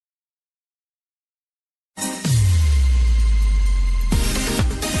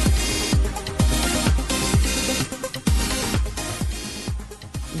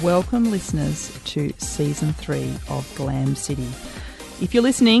Welcome listeners to Season 3 of GLAMcity. If you're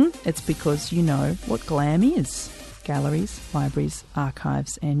listening, it's because you know what GLAM is. Galleries, libraries,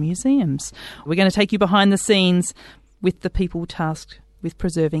 archives and museums. We're going to take you behind the scenes with the people tasked with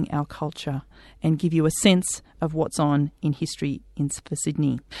preserving our culture and give you a sense of what's on in history for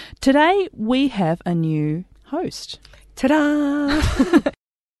Sydney. Today we have a new host. Ta-da!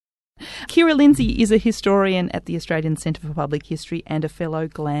 Kiera Lindsey is a historian at the Australian Centre for Public History and a fellow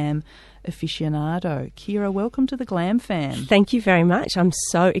GLAM aficionado. Kiera, welcome to the GLAM fam. Thank you very much. I'm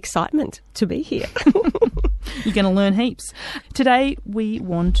so excited to be here. You're going to learn heaps. Today we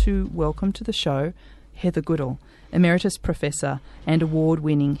want to welcome to the show Heather Goodall, Emeritus Professor and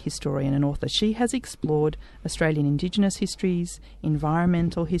award-winning historian and author. She has explored Australian Indigenous histories,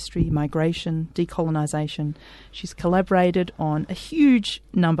 environmental history, migration, decolonisation. She's collaborated on a huge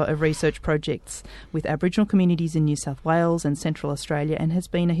number of research projects with Aboriginal communities in New South Wales and Central Australia and has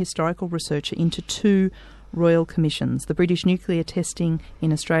been a historical researcher into two Royal Commissions, the British nuclear testing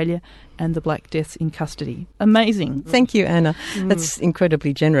in Australia and the Black Deaths in custody. Amazing. Thank you, Anna. That's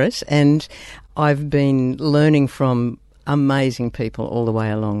incredibly generous. And I've been learning from amazing people all the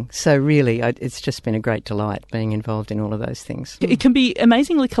way along. So really, it's just been a great delight being involved in all of those things. It can be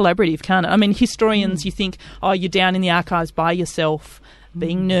amazingly collaborative, can't it? I mean, historians, you think, oh, you're down in the archives by yourself,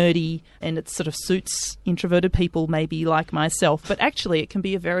 being nerdy, and it sort of suits introverted people maybe like myself. But actually, it can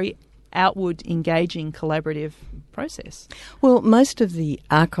be a very outward, engaging, collaborative process. Well, most of the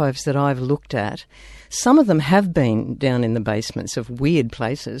archives that I've looked at, some of them have been down in the basements of weird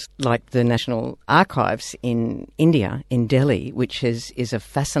places, like the National Archives in India, in Delhi, which is a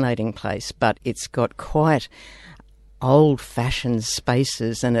fascinating place, but it's got quite old-fashioned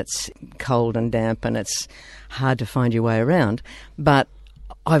spaces and it's cold and damp and it's hard to find your way around. But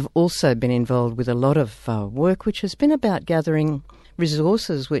I've also been involved with a lot of work which has been about gathering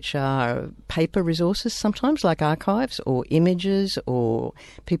resources which are paper resources sometimes, like archives or images or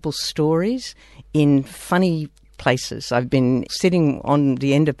people's stories in funny places. I've been sitting on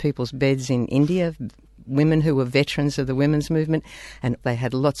the end of people's beds in India, women who were veterans of the women's movement, and they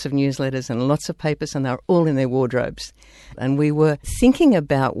had lots of newsletters and lots of papers and they were all in their wardrobes. And we were thinking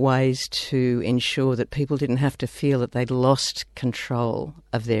about ways to ensure that people didn't have to feel that they'd lost control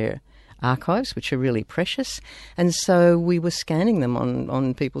of their archives, which are really precious. And so we were scanning them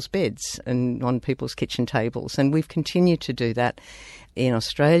on people's beds and on people's kitchen tables. And we've continued to do that in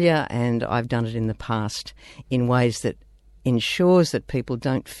Australia, and I've done it in the past in ways that ensures that people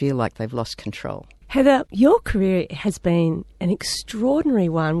don't feel like they've lost control. Heather, your career has been an extraordinary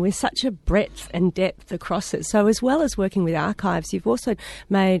one with such a breadth and depth across it. So as well as working with archives, you've also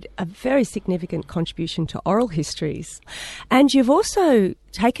made a very significant contribution to oral histories. And you've also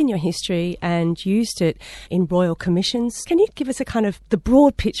taken your history and used it in royal commissions. Can you give us a kind of the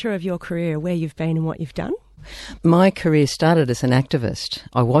broad picture of your career, where you've been and what you've done? My career started as an activist.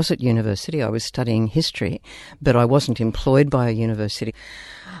 I was at university, I was studying history, but I wasn't employed by a university.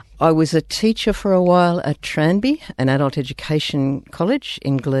 I was a teacher for a while at Tranby, an adult education college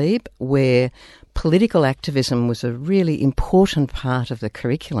in Glebe, where political activism was a really important part of the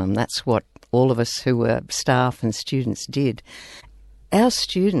curriculum. That's what all of us who were staff and students did. Our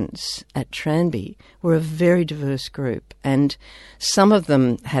students at Tranby were a very diverse group, and some of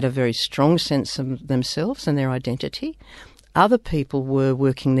them had a very strong sense of themselves and their identity. Other people were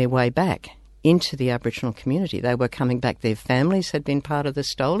working their way back into the Aboriginal community. They were coming back. Their families had been part of the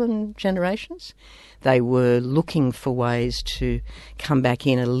stolen generations. They were looking for ways to come back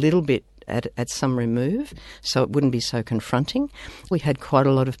in a little bit at some remove, so it wouldn't be so confronting. We had quite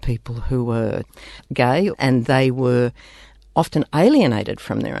a lot of people who were gay, and they were often alienated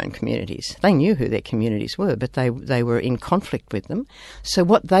from their own communities. They knew who their communities were, but they were in conflict with them. So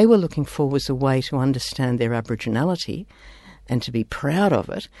what they were looking for was a way to understand their Aboriginality and to be proud of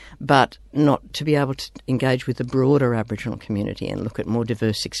it, but not to be able to engage with the broader Aboriginal community and look at more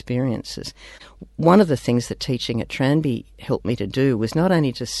diverse experiences. One of the things that teaching at Tranby helped me to do was not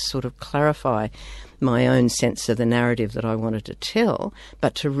only to sort of clarify my own sense of the narrative that I wanted to tell,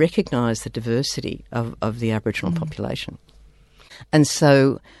 but to recognise the diversity of the Aboriginal population. And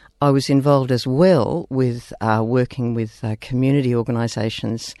so I was involved as well with working with community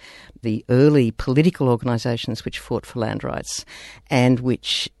organisations, the early political organisations which fought for land rights, and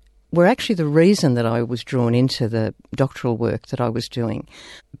which were actually the reason that I was drawn into the doctoral work that I was doing.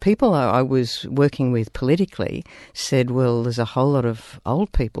 People I was working with politically said, well, there's a whole lot of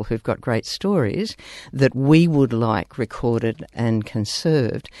old people who've got great stories that we would like recorded and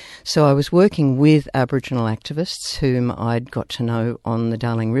conserved. So I was working with Aboriginal activists whom I'd got to know on the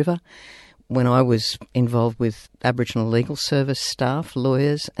Darling River, when I was involved with Aboriginal legal service staff,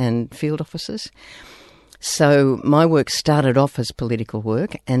 lawyers and field officers. So my work started off as political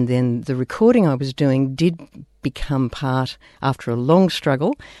work, and then the recording I was doing did become part, after a long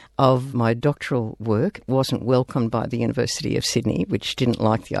struggle, of my doctoral work. It wasn't welcomed by the University of Sydney, which didn't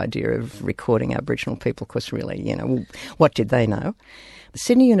like the idea of recording Aboriginal people, because really, what did they know?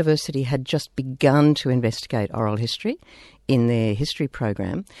 Sydney University had just begun to investigate oral history in their history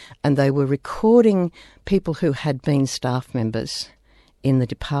program, and they were recording people who had been staff members in the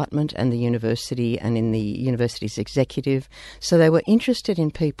department and the university and in the university's executive. So they were interested in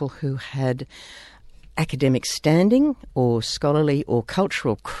people who had academic standing or scholarly or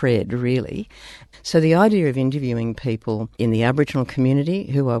cultural cred, really. So the idea of interviewing people in the Aboriginal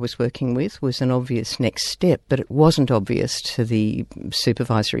community who I was working with was an obvious next step, but it wasn't obvious to the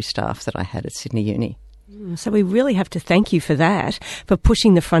supervisory staff that I had at Sydney Uni. So we really have to thank you for that, for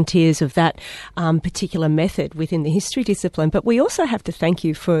pushing the frontiers of that particular method within the history discipline. But we also have to thank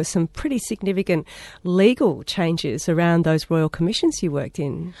you for some pretty significant legal changes around those royal commissions you worked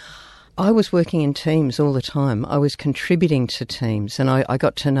in. I was working in teams all the time. I was contributing to teams, and I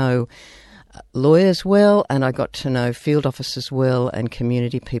got to know lawyers well, and I got to know field officers well and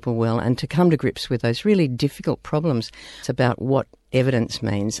community people well, and to come to grips with those really difficult problems about what evidence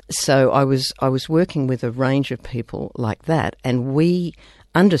means. So I was working with a range of people like that, and we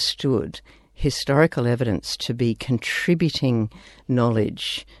understood historical evidence to be contributing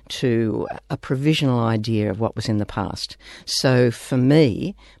knowledge to a provisional idea of what was in the past. So for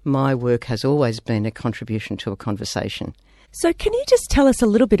me, my work has always been a contribution to a conversation. So can you just tell us a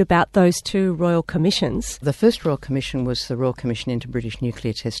little bit about those two royal commissions? The first royal commission was the Royal Commission into British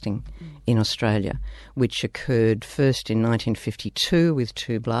Nuclear Testing in Australia, which occurred first in 1952 with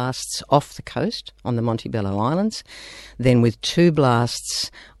 2 blasts off the coast on the Montebello Islands, then with 2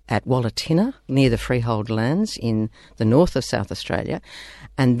 blasts at Wallatinna, near the freehold lands in the north of South Australia,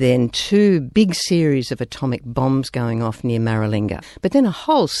 and then 2 big series of atomic bombs going off near Maralinga. But then a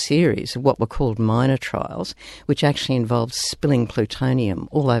whole series of what were called minor trials, which actually involved spilling plutonium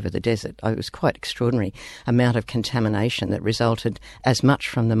all over the desert. It was quite extraordinary amount of contamination that resulted as much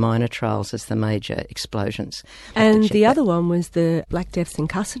from the minor trials as the major explosions. And the other one was the Black Deaths in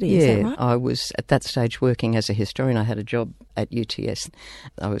Custody, is that right? I was at that stage working as a historian. I had a job at UTS.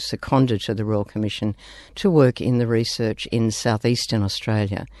 I was seconded to the Royal Commission to work in the research in southeastern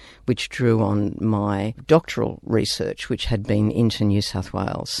Australia, which drew on my doctoral research, which had been into New South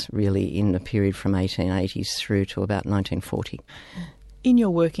Wales, really in the period from 1880s through to about 1940. In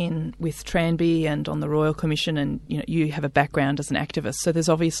your work with Tranby and on the Royal Commission, and you have a background as an activist, so there's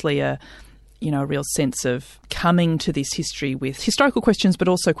obviously a real sense of coming to this history with historical questions, but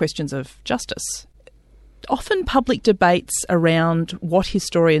also questions of justice. Often public debates around what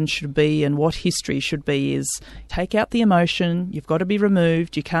historians should be and what history should be is take out the emotion, you've got to be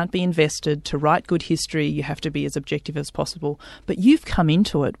removed, you can't be invested. To write good history, you have to be as objective as possible. But you've come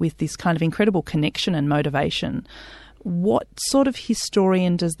into it with this kind of incredible connection and motivation. What sort of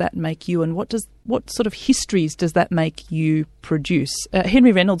historian does that make you, and what sort of histories does that make you produce?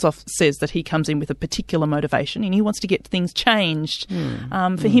 Henry Reynolds says that he comes in with a particular motivation and he wants to get things changed.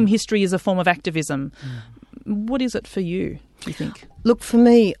 For him, history is a form of activism. What is it for you, do you think? Look, for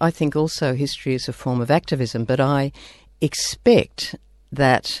me, I think also history is a form of activism, but I expect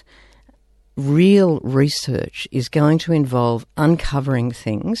that real research is going to involve uncovering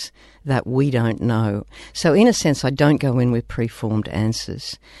things that we don't know. So in a sense, I don't go in with preformed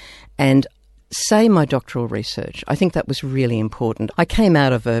answers. And say my doctoral research, I think that was really important. I came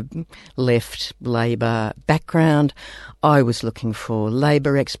out of a left Labor background. I was looking for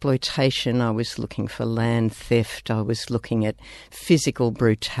labour exploitation. I was looking for land theft. I was looking at physical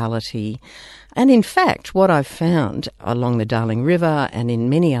brutality. And in fact, what I've found along the Darling River and in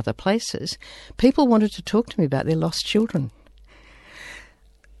many other places, people wanted to talk to me about their lost children.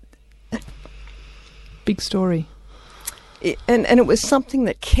 Big story. And it was something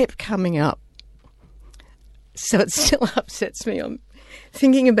that kept coming up. So it still upsets me. I'm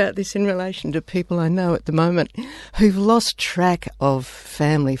thinking about this in relation to people I know at the moment who've lost track of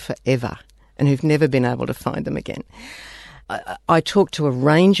family forever and who've never been able to find them again. I talked to a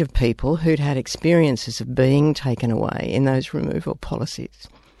range of people who'd had experiences of being taken away in those removal policies.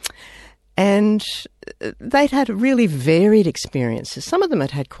 And they'd had really varied experiences. Some of them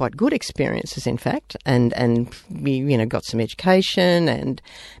had had quite good experiences, in fact, and got some education and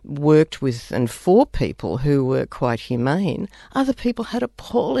worked with and for people who were quite humane. Other people had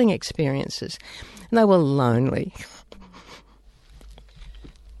appalling experiences, and they were lonely.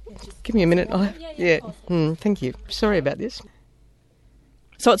 Give me a minute. Thank you. Sorry about this.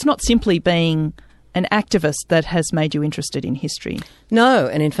 So it's not simply being an activist that has made you interested in history. No,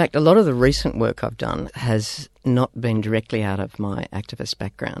 and in fact, a lot of the recent work I've done has not been directly out of my activist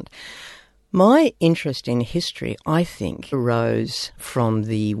background. My interest in history, I think, arose from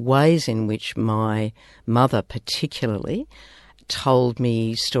the ways in which my mother particularly told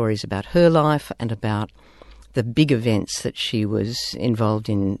me stories about her life and about the big events that she was involved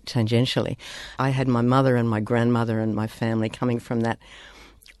in tangentially. I had my mother and my grandmother and my family coming from that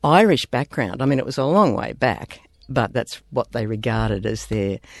Irish background. I mean, it was a long way back, but that's what they regarded as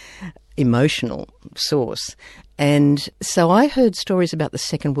their emotional source. And so I heard stories about the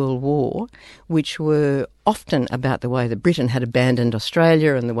Second World War, which were often about the way that Britain had abandoned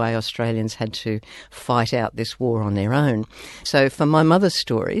Australia and the way Australians had to fight out this war on their own. So for my mother's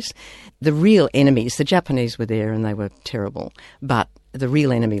stories, the real enemies, the Japanese were there and they were terrible, but the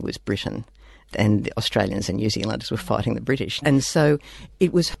real enemy was Britain. And the Australians and New Zealanders were fighting the British. And so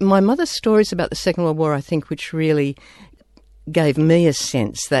it was my mother's stories about the Second World War, I think, which really gave me a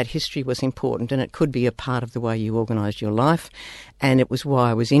sense that history was important and it could be a part of the way you organised your life. And it was why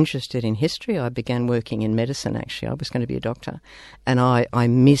I was interested in history. I began working in medicine, actually. I was going to be a doctor. And I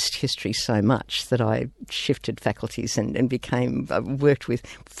missed history so much that I shifted faculties and worked with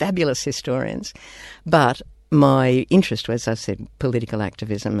fabulous historians. But my interest was, as I said, political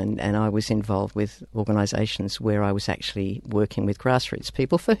activism, and I was involved with organisations where I was actually working with grassroots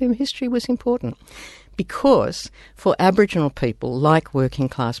people for whom history was important. Because for Aboriginal people, like working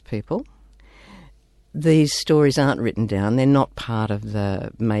class people, these stories aren't written down. They're not part of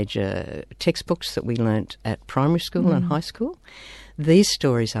the major textbooks that we learnt at primary school and high school. These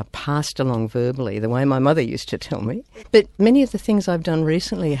stories are passed along verbally, the way my mother used to tell me. But many of the things I've done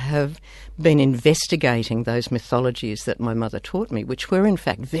recently have been investigating those mythologies that my mother taught me, which were in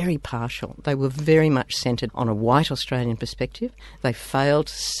fact very partial. They were very much centred on a white Australian perspective. They failed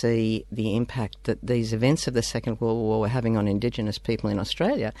to see the impact that these events of the Second World War were having on Indigenous people in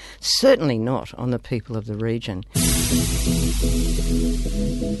Australia, certainly not on the people of the region.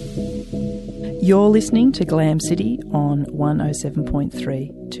 You're listening to GLAMcity on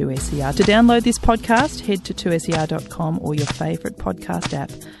 107.3 2SER. To download this podcast, head to 2ser.com or your favourite podcast app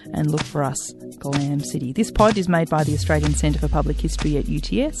and look for us, GLAMcity. This pod is made by the Australian Centre for Public History at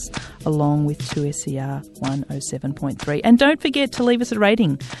UTS, along with 2SER 107.3. And don't forget to leave us a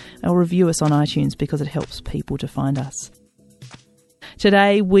rating or review us on iTunes because it helps people to find us.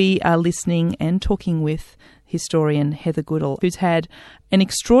 Today we are listening and talking with historian Heather Goodall, who's had an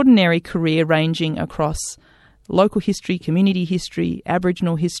extraordinary career ranging across local history, community history,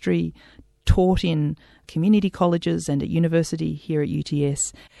 Aboriginal history, taught in community colleges and at university here at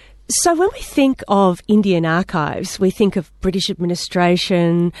UTS. So when we think of Indian archives, we think of British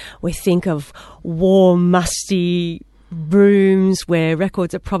administration, we think of warm, musty rooms where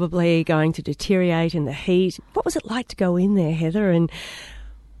records are probably going to deteriorate in the heat. What was it like to go in there, Heather, and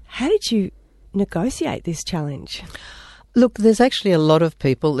how did you negotiate this challenge? Look, there's actually a lot of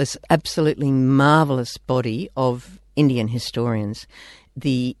people, this absolutely marvellous body of Indian historians.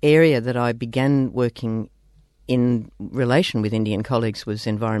 The area that I began working in relation with Indian colleagues was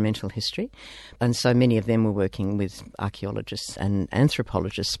environmental history, and so many of them were working with archaeologists and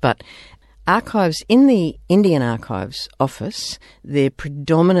anthropologists. But archives, in the Indian Archives Office, they're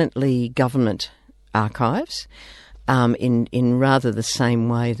predominantly government archives, in rather the same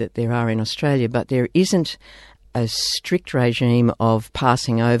way that there are in Australia, but there isn't a strict regime of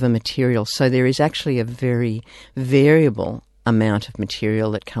passing over material. So there is actually a very variable amount of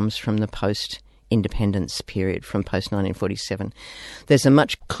material that comes from the post-independence period, from post-1947. There's a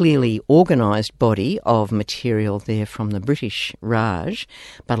much clearly organised body of material there from the British Raj,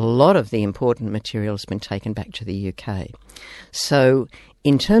 but a lot of the important material has been taken back to the UK. So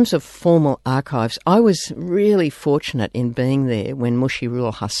in terms of formal archives, I was really fortunate in being there when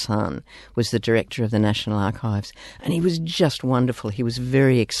Mushirul Hassan was the director of the National Archives, and he was just wonderful. He was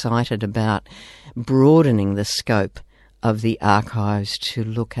very excited about broadening the scope of the archives to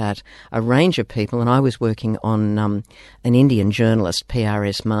look at a range of people, and I was working on an Indian journalist,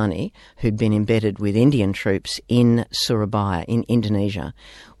 P.R.S. Mani, who'd been embedded with Indian troops in Surabaya, in Indonesia,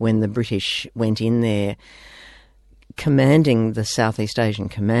 when the British went in there commanding the Southeast Asian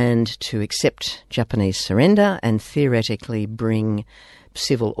Command to accept Japanese surrender and theoretically bring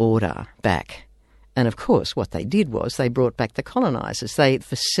civil order back. And of course, what they did was they brought back the colonisers. They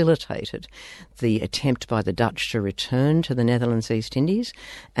facilitated the attempt by the Dutch to return to the Netherlands East Indies,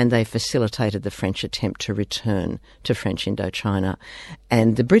 and they facilitated the French attempt to return to French Indochina.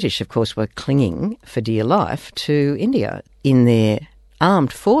 And the British, of course, were clinging for dear life to India in their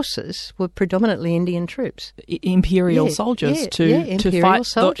armed forces were predominantly Indian troops. Imperial soldiers to fight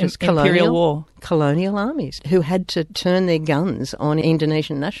soldiers, the Imperial War. Colonial armies who had to turn their guns on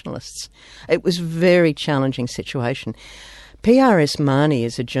Indonesian nationalists. It was a very challenging situation. P.R.S. Mani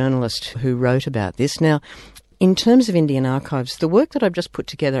is a journalist who wrote about this. Now, in terms of Indian archives, the work that I've just put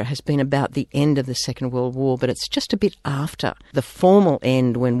together has been about the end of the Second World War, but it's just a bit after the formal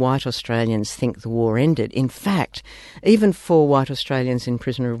end when white Australians think the war ended. In fact, even for white Australians in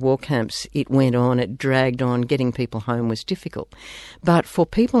prisoner of war camps, it went on, it dragged on, getting people home was difficult. But for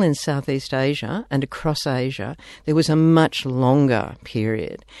people in Southeast Asia and across Asia, there was a much longer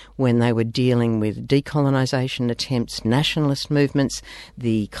period when they were dealing with decolonisation attempts, nationalist movements,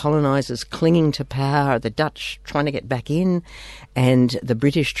 the colonisers clinging to power, the Dutch trying to get back in, and the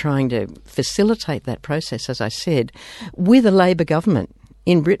British trying to facilitate that process, as I said, with a Labor government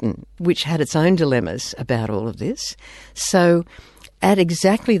in Britain, which had its own dilemmas about all of this. So at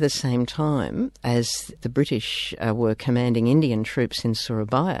exactly the same time as the British were commanding Indian troops in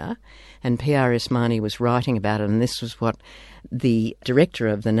Surabaya, and P.R.S. Mani was writing about it, and this was what the director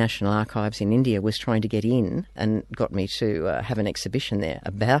of the National Archives in India was trying to get in and got me to have an exhibition there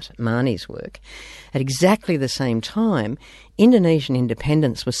about Mani's work. At exactly the same time, Indonesian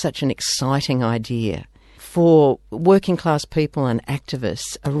independence was such an exciting idea for working class people and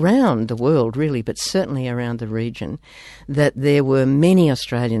activists around the world, really, but certainly around the region, that there were many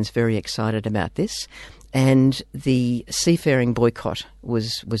Australians very excited about this. And the seafaring boycott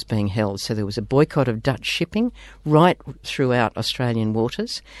was being held. So there was a boycott of Dutch shipping right throughout Australian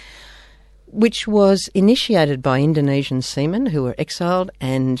waters, which was initiated by Indonesian seamen who were exiled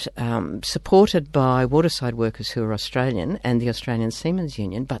and supported by waterside workers who were Australian and the Australian Seamen's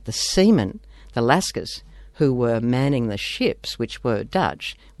Union. But the seamen, the Lascars, who were manning the ships, which were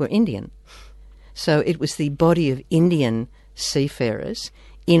Dutch, were Indian. So it was the body of Indian seafarers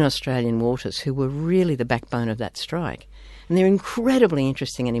in Australian waters who were really the backbone of that strike. And they're incredibly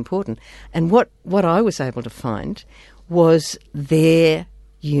interesting and important. And what I was able to find was their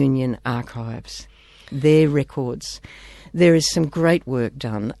union archives, their records. There is some great work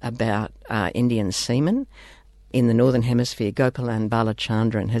done about Indian seamen in the Northern Hemisphere. Gopalan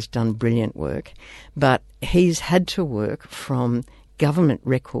Balachandran has done brilliant work, but he's had to work from government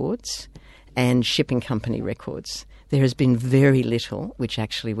records and shipping company records. There has been very little, which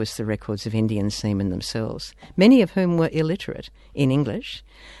actually was the records of Indian seamen themselves, many of whom were illiterate in English,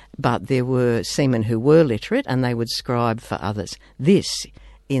 but there were seamen who were literate and they would scribe for others. This,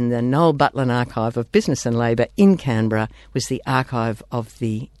 in the Noel Butlin Archive of Business and Labour in Canberra, was the archive of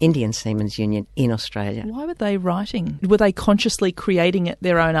the Indian Seamen's Union in Australia. Why were they writing? Were they consciously creating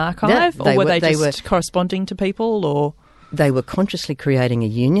their own archive, or were they just corresponding to people? Or they were consciously creating a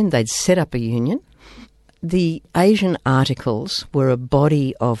union. They'd set up a union. The Asian articles were a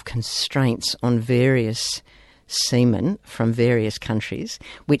body of constraints on various seamen from various countries,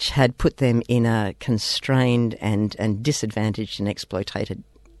 which had put them in a constrained and disadvantaged and exploited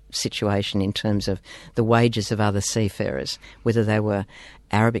situation in terms of the wages of other seafarers, whether they were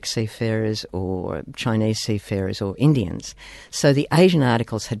Arabic seafarers or Chinese seafarers or Indians. So the Asian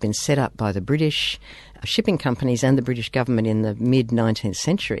articles had been set up by the British shipping companies and the British government in the mid-19th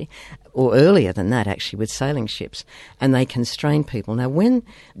century, or earlier than that actually, with sailing ships, and they constrained people. Now, when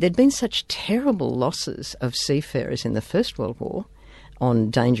there'd been such terrible losses of seafarers in the First World War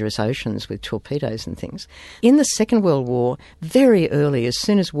on dangerous oceans with torpedoes and things, in the Second World War, very early, as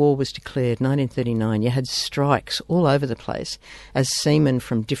soon as war was declared, 1939, you had strikes all over the place as seamen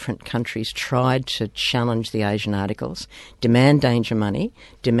from different countries tried to challenge the Asian articles, demand danger money,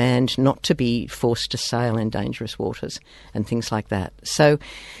 demand not to be forced to sail in dangerous waters and things like that. So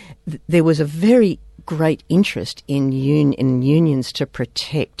there was a very great interest in unions to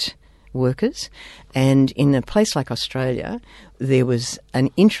protect workers, and in a place like Australia there was an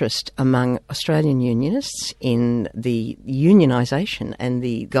interest among Australian unionists in the unionisation and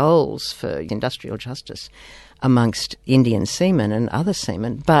the goals for industrial justice amongst Indian seamen and other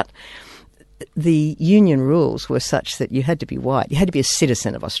seamen, but the union rules were such that you had to be white. You had to be a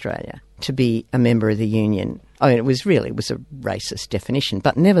citizen of Australia to be a member of the union. I mean, it was a racist definition,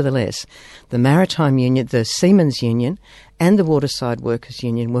 but nevertheless, the Maritime Union, the Seamen's Union and the Waterside Workers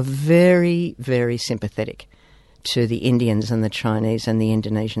Union were very, very sympathetic to the Indians and the Chinese and the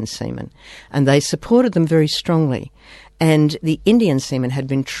Indonesian seamen, and they supported them very strongly. And the Indian seamen had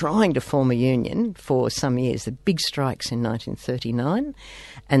been trying to form a union for some years, the big strikes in 1939,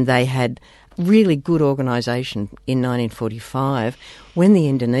 and they had really good organisation in 1945 when the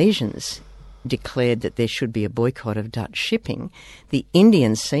Indonesians declared that there should be a boycott of Dutch shipping. The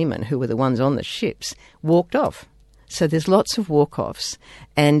Indian seamen, who were the ones on the ships, walked off. So there's lots of walk-offs,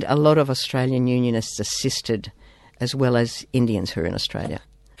 and a lot of Australian Unionists assisted, as well as Indians who are in Australia.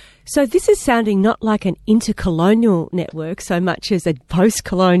 So this is sounding not like an intercolonial network so much as a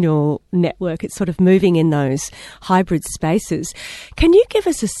post-colonial network. It's sort of moving in those hybrid spaces. Can you give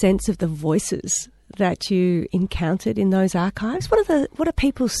us a sense of the voices that you encountered in those archives? What are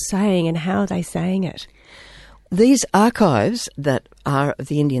people saying, and how are they saying it? These archives that are of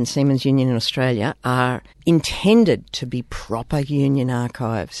the Indian Seamen's Union in Australia are intended to be proper union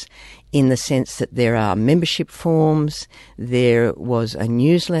archives, in the sense that there are membership forms, there was a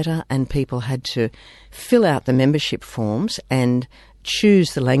newsletter, and people had to fill out the membership forms and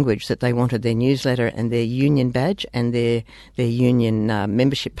choose the language that they wanted their newsletter and their union badge and their union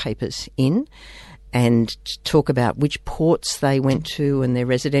membership papers in, and talk about which ports they went to and their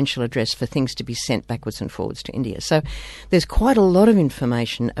residential address for things to be sent backwards and forwards to India. So there's quite a lot of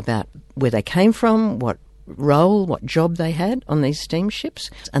information about where they came from, what role, what job they had on these steamships.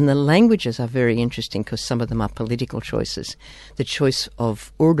 And the languages are very interesting because some of them are political choices. The choice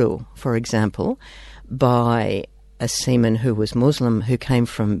of Urdu, for example, by a seaman who was Muslim who came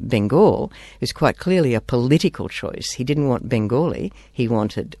from Bengal, is quite clearly a political choice. He didn't want Bengali, he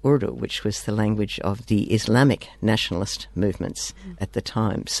wanted Urdu, which was the language of the Islamic nationalist movements at the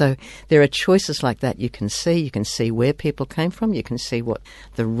time. So there are choices like that you can see. You can see where people came from. You can see what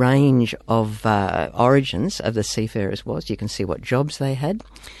the range of origins of the seafarers was. You can see what jobs they had,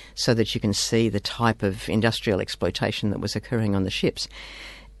 so that you can see the type of industrial exploitation that was occurring on the ships.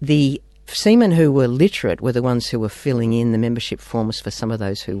 The seamen who were literate were the ones who were filling in the membership forms for some of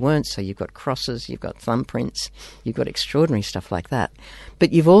those who weren't. So you've got crosses, you've got thumbprints, you've got extraordinary stuff like that.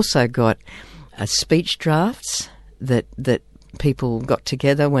 But you've also got speech drafts that people got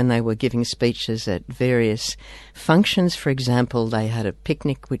together when they were giving speeches at various functions. For example, they had a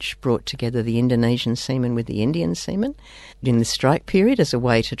picnic which brought together the Indonesian seamen with the Indian seamen in the strike period as a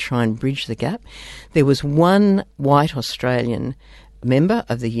way to try and bridge the gap. There was one white Australian member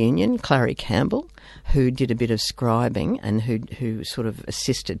of the union, Clary Campbell, who did a bit of scribing and who sort of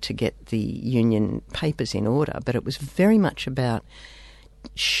assisted to get the union papers in order. But it was very much about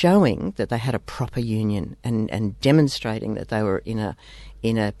showing that they had a proper union and demonstrating that they were in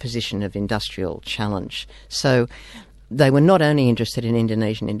a position of industrial challenge. So they were not only interested in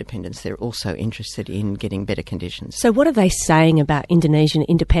Indonesian independence, they're also interested in getting better conditions. So what are they saying about Indonesian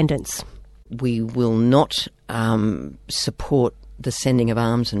independence? We will not support the sending of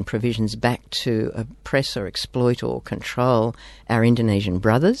arms and provisions back to oppress or exploit or control our Indonesian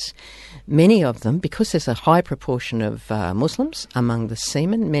brothers. Many of them, because there's a high proportion of Muslims among the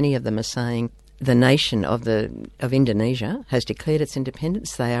seamen, many of them are saying the nation of Indonesia has declared its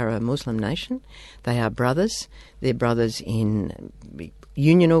independence. They are a Muslim nation. They are brothers. They're brothers in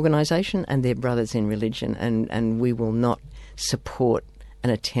union organisation and they're brothers in religion, and we will not support an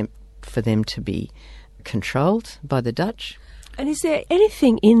attempt for them to be controlled by the Dutch. And is there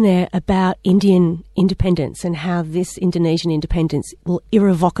anything in there about Indian independence and how this Indonesian independence will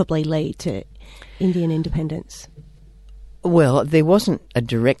irrevocably lead to Indian independence? Well, there wasn't a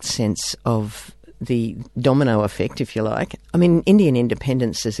direct sense of the domino effect, if you like. I mean, Indian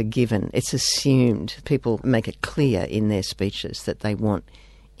independence is a given. It's assumed. People make it clear in their speeches that they want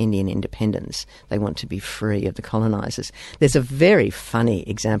Indian independence. They want to be free of the colonisers. There's a very funny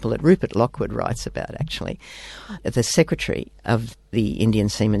example that Rupert Lockwood writes about, actually. The secretary of the Indian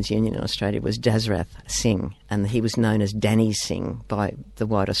Seamen's Union in Australia was Dasrath Singh, and he was known as Danny Singh by the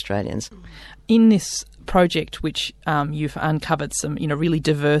white Australians. In this project, which you've uncovered some, really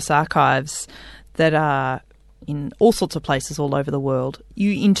diverse archives that are in all sorts of places all over the world,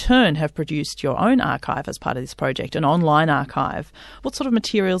 you in turn have produced your own archive as part of this project, an online archive. What sort of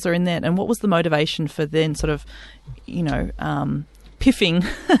materials are in that, and what was the motivation for then sort of, piffing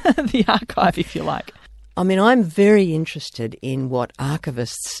the archive, if you like? I mean, I'm very interested in what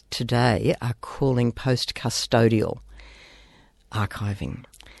archivists today are calling post-custodial archiving.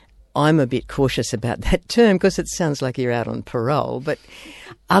 I'm a bit cautious about that term because it sounds like you're out on parole, but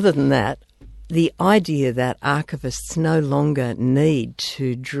other than that, the idea that archivists no longer need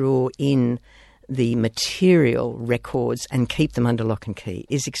to draw in the material records and keep them under lock and key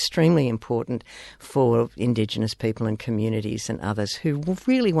is extremely important for Indigenous people and communities and others who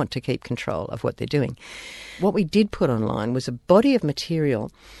really want to keep control of what they're doing. What we did put online was a body of material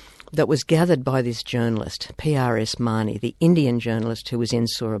that was gathered by this journalist, P.R.S. Mani, the Indian journalist who was in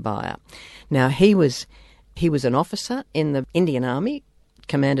Surabaya. Now, he was an officer in the Indian Army,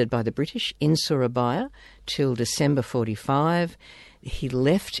 commanded by the British in Surabaya till December 45. He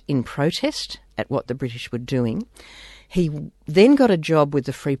left in protest at what the British were doing. He then got a job with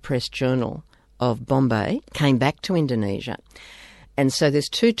the Free Press Journal of Bombay came back to Indonesia. And so there's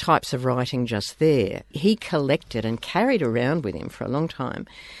two types of writing just there. He collected and carried around with him for a long time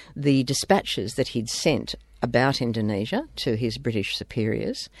the dispatches that he'd sent about Indonesia to his British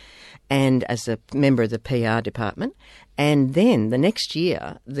superiors and as a member of the PR department. And then the next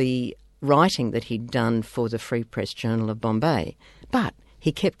year, the writing that he'd done for the Free Press Journal of Bombay. But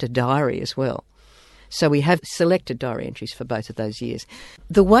he kept a diary as well. So we have selected diary entries for both of those years.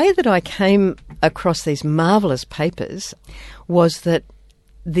 The way that I came across these marvellous papers was that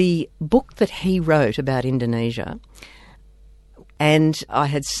the book that he wrote about Indonesia, and I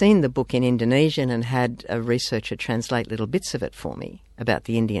had seen the book in Indonesian and had a researcher translate little bits of it for me about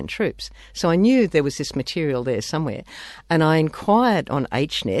the Indian troops. So I knew there was this material there somewhere. And I inquired on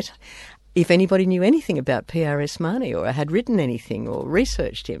HNet if anybody knew anything about P.R.S. Mani or had written anything or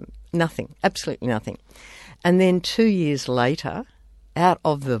researched him. Nothing, absolutely nothing. And then 2 years later, out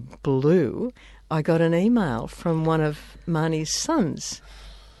of the blue, I got an email from one of Mani's sons,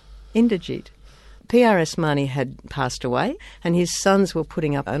 Inderjeet. P.R.S. Mani had passed away and his sons were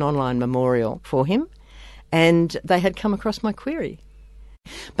putting up an online memorial for him and they had come across my query.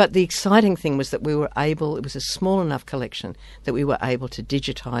 But the exciting thing was that we were able, it was a small enough collection that we were able to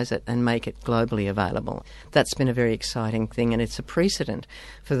digitise it and make it globally available. That's been a very exciting thing and it's a precedent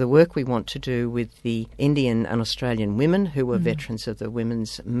for the work we want to do with the Indian and Australian women who were veterans of the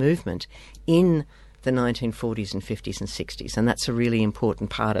women's movement in the 1940s and 50s and 60s, and that's a really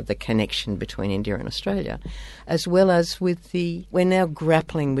important part of the connection between India and Australia, as well as with we're now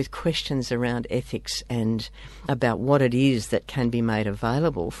grappling with questions around ethics and about what it is that can be made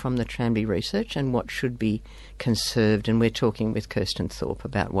available from the Tranby research and what should be conserved, and we're talking with Kirsten Thorpe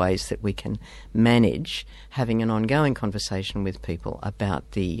about ways that we can manage having an ongoing conversation with people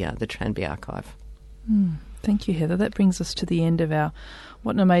about the Tranby archive. Thank you, Heather. That brings us to the end of our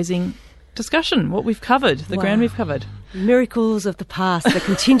what an amazing discussion, what we've covered, the ground we've covered. Miracles of the past, the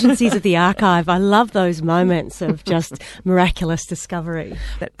contingencies of the archive. I love those moments of just miraculous discovery.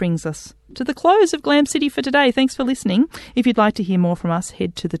 That brings us to the close of GLAMcity for today. Thanks for listening. If you'd like to hear more from us,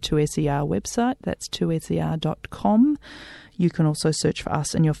 head to the 2SER website. That's 2ser.com. You can also search for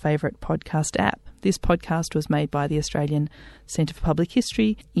us in your favourite podcast app. This podcast was made by the Australian Centre for Public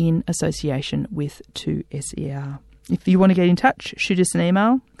History in association with 2SER. If you want to get in touch, shoot us an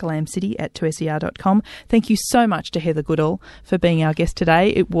email, glamcity@2ser.com. Thank you so much to Heather Goodall for being our guest today.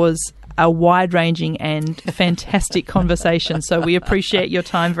 It was a wide-ranging and fantastic conversation, so we appreciate your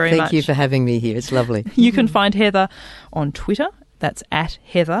time very much. Thank you for having me here. It's lovely. You can find Heather on Twitter. That's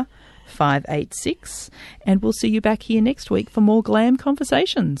 @Heather586. And we'll see you back here next week for more Glam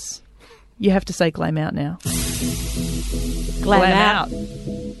conversations. You have to say Glam out now. Glam out.